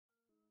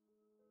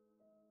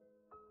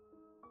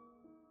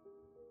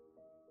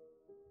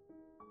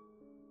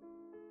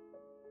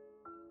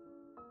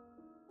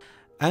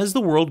As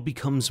the world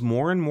becomes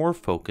more and more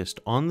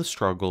focused on the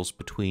struggles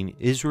between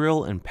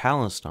Israel and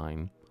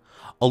Palestine,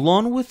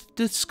 along with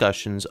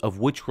discussions of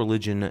which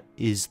religion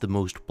is the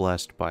most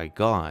blessed by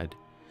God,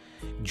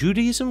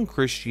 Judaism,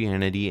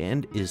 Christianity,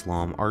 and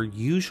Islam are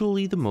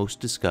usually the most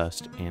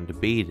discussed and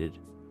debated.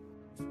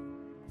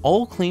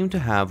 All claim to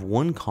have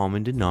one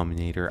common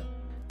denominator: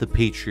 the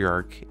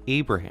patriarch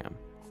Abraham.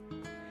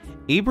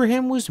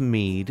 Abraham was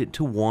made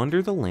to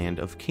wander the land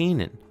of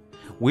Canaan,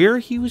 where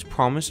he was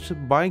promised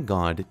by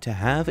God to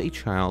have a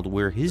child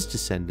where his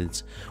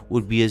descendants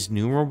would be as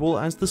numerable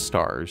as the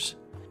stars,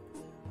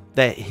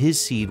 that his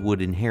seed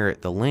would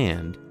inherit the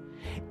land,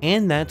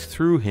 and that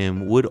through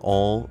him would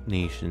all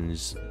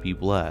nations be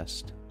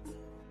blessed.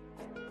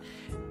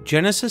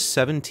 Genesis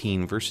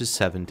 17 verses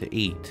 7 to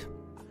 8.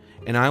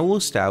 And I will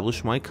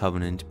establish my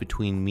covenant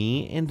between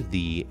me and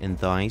thee and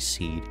thy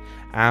seed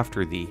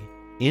after thee,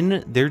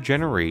 in their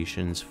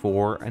generations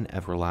for an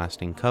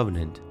everlasting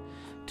covenant,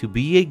 to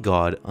be a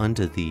God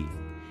unto thee,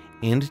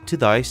 and to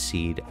thy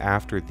seed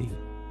after thee.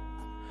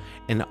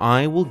 And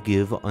I will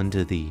give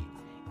unto thee,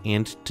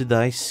 and to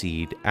thy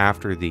seed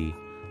after thee,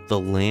 the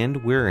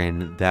land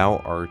wherein thou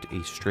art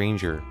a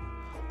stranger,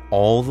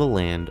 all the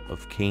land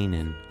of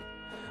Canaan,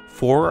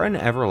 for an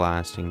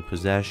everlasting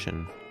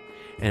possession,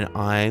 and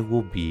I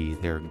will be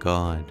their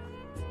God.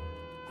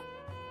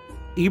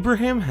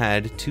 Abraham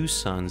had two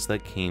sons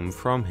that came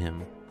from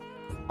him,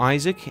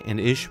 Isaac and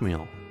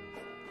Ishmael.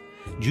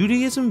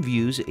 Judaism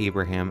views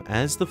Abraham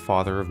as the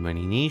father of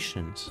many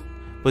nations,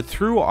 but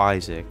through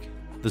Isaac,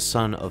 the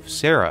son of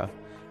Sarah,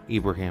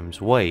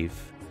 Abraham's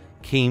wife,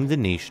 came the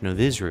nation of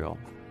Israel.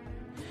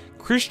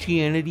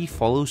 Christianity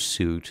follows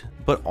suit,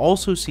 but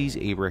also sees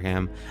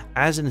Abraham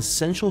as an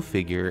essential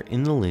figure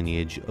in the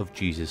lineage of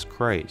Jesus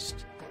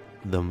Christ,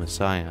 the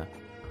Messiah.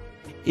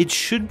 It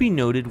should be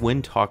noted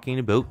when talking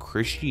about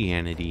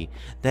Christianity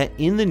that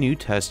in the New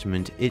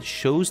Testament it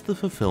shows the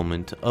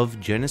fulfillment of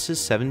Genesis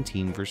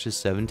 17 verses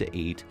 7 to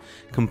 8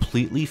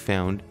 completely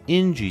found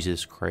in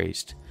Jesus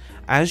Christ,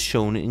 as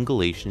shown in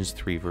Galatians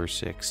 3 verse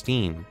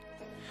 16.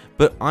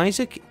 But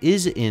Isaac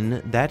is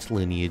in that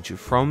lineage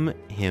from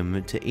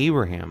him to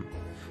Abraham,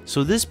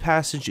 so this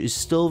passage is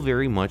still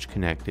very much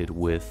connected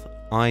with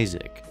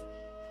Isaac.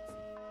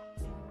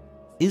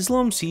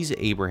 Islam sees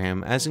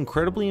Abraham as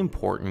incredibly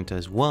important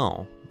as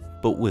well,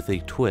 but with a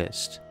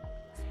twist.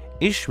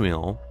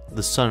 Ishmael,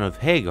 the son of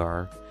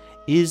Hagar,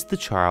 is the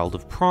child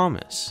of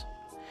promise.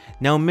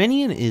 Now,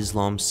 many in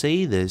Islam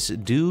say this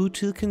due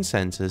to the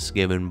consensus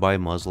given by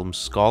Muslim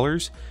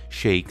scholars,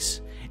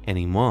 sheikhs, and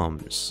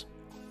imams.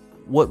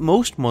 What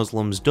most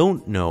Muslims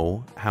don't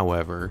know,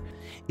 however,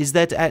 is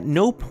that at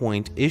no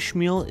point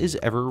Ishmael is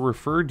ever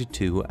referred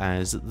to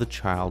as the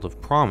child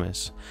of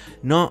promise,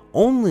 not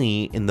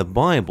only in the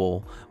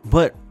Bible,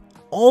 but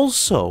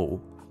also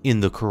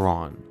in the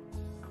Quran.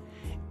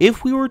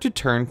 If we were to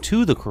turn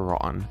to the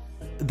Quran,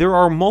 there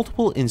are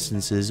multiple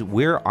instances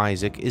where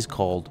Isaac is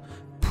called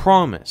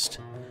promised,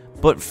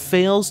 but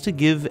fails to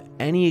give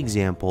any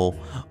example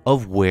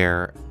of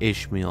where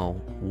Ishmael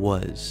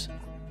was.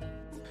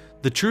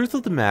 The truth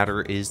of the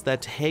matter is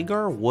that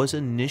Hagar was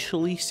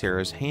initially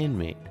Sarah's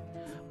handmaid,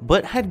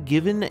 but had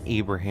given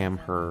Abraham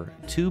her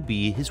to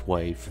be his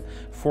wife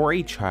for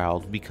a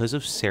child because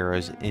of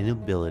Sarah's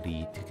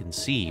inability to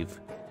conceive,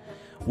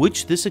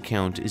 which this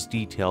account is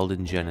detailed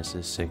in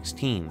Genesis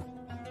 16.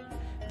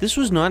 This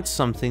was not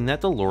something that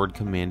the Lord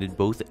commanded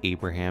both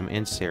Abraham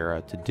and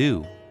Sarah to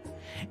do,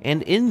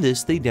 and in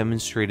this they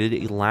demonstrated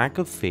a lack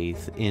of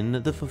faith in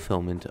the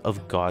fulfillment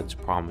of God's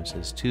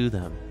promises to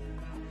them.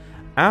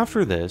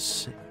 After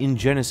this, in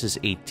Genesis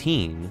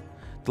 18,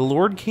 the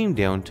Lord came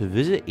down to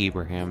visit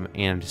Abraham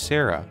and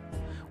Sarah,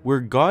 where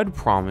God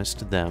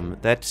promised them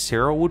that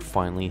Sarah would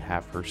finally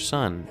have her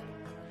son.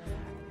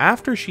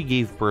 After she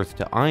gave birth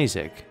to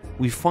Isaac,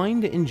 we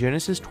find in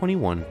Genesis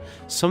 21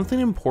 something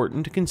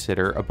important to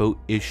consider about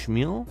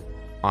Ishmael,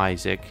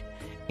 Isaac,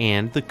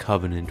 and the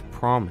covenant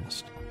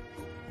promised.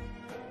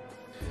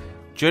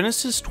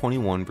 Genesis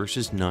 21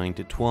 verses 9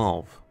 to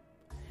 12.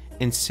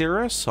 And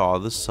Sarah saw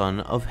the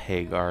son of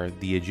Hagar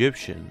the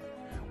Egyptian,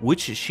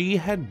 which she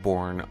had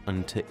borne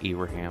unto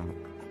Abraham,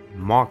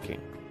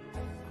 mocking.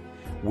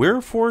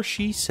 Wherefore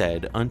she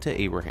said unto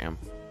Abraham,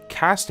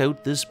 Cast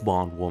out this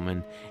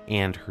bondwoman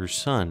and her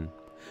son,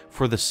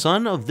 for the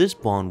son of this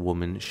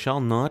bondwoman shall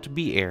not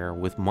be heir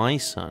with my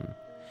son,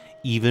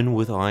 even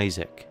with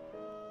Isaac.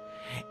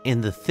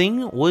 And the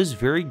thing was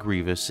very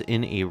grievous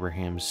in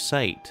Abraham's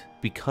sight,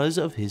 because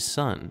of his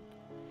son.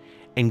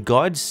 And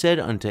God said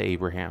unto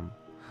Abraham,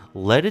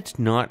 Let it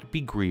not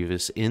be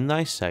grievous in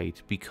thy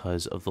sight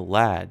because of the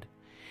lad,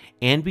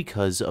 and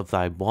because of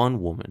thy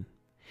bondwoman.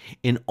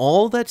 In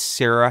all that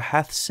Sarah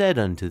hath said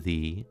unto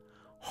thee,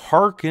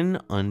 hearken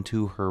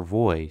unto her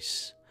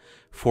voice,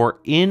 for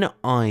in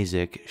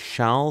Isaac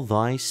shall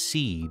thy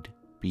seed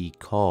be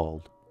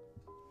called.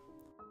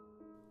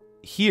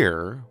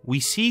 Here we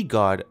see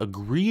God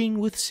agreeing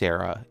with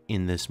Sarah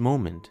in this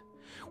moment,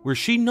 where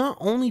she not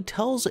only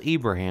tells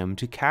Abraham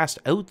to cast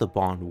out the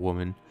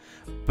bondwoman,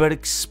 but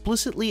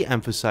explicitly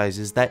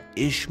emphasizes that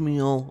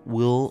Ishmael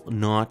will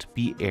not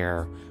be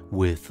heir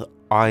with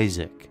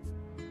Isaac.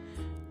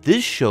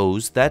 This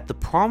shows that the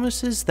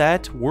promises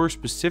that were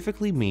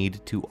specifically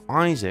made to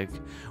Isaac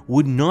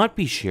would not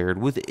be shared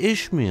with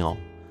Ishmael,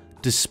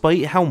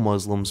 despite how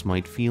Muslims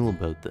might feel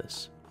about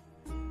this.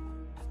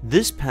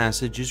 This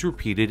passage is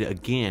repeated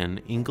again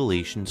in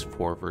Galatians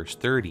 4 verse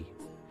 30,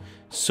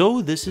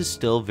 so this is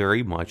still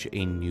very much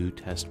a New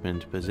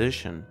Testament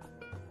position.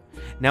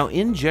 Now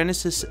in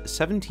Genesis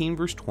 17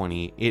 verse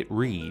 20 it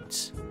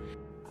reads,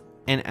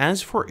 "And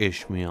as for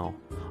Ishmael,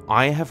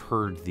 I have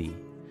heard thee.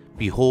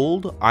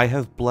 Behold, I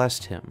have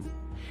blessed him,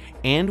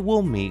 and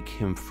will make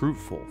him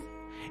fruitful,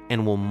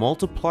 and will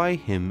multiply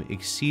him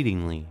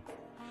exceedingly.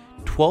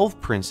 12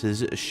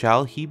 princes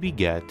shall he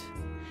beget,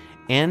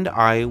 and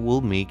I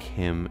will make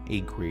him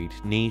a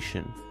great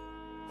nation."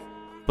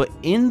 But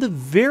in the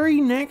very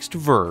next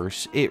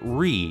verse it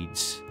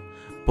reads,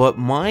 "But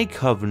my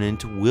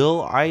covenant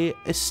will I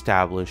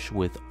establish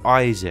with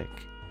Isaac,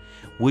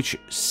 which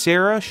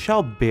Sarah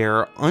shall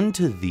bear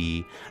unto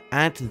thee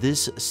at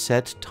this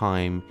set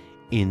time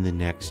in the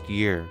next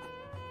year."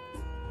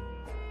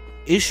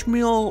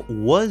 Ishmael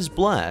was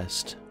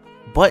blessed,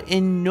 but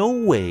in no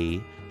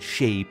way,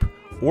 shape,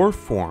 or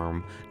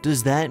form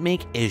does that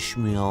make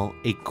Ishmael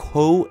a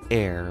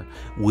co-heir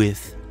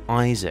with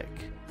Isaac.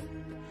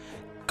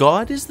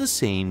 God is the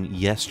same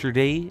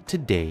yesterday,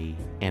 today,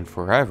 and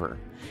forever,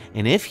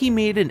 and if he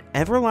made an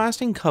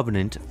everlasting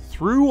covenant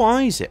through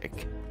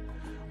Isaac,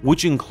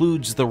 which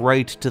includes the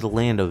right to the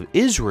land of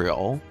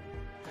Israel,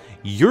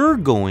 you're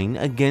going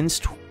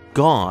against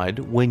God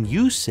when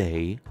you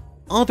say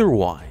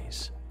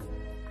otherwise.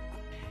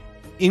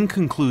 In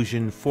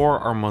conclusion, for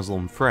our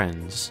Muslim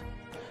friends,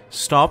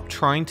 stop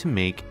trying to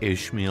make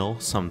Ishmael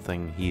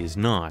something he is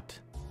not.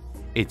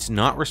 It's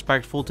not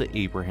respectful to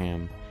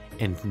Abraham,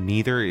 and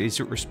neither is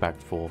it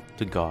respectful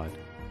to God.